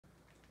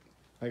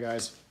Hi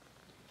guys,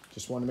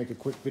 just wanted to make a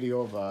quick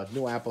video of a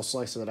new apple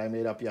slicer that I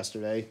made up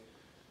yesterday.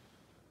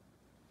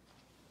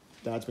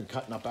 Dad's been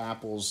cutting up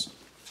apples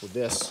with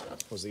this.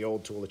 Was the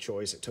old tool of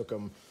choice. It took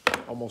him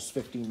almost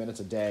 15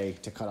 minutes a day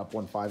to cut up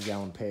one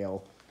 5-gallon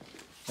pail.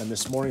 And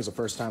this morning is the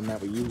first time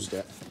that we used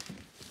it.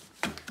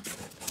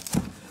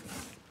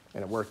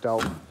 And it worked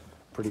out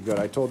pretty good.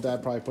 I told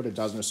Dad probably put a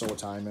dozen or so of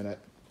time in it.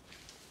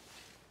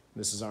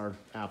 This is our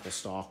apple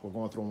stock. We're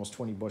going through almost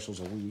 20 bushels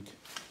a week,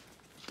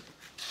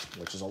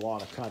 which is a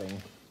lot of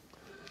cutting.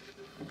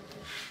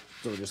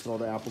 So we just throw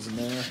the apples in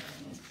there,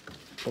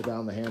 pull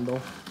down the handle.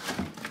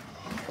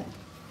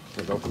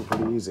 They go through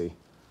pretty easy.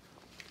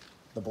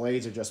 The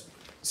blades are just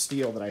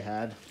steel that I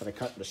had, that I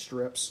cut into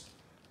strips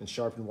and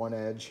sharpened one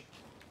edge,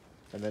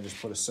 and then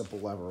just put a simple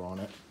lever on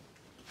it.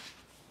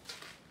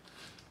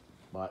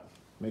 But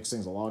makes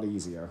things a lot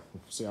easier.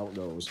 We'll see how it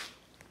goes.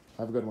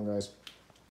 Have a good one, guys.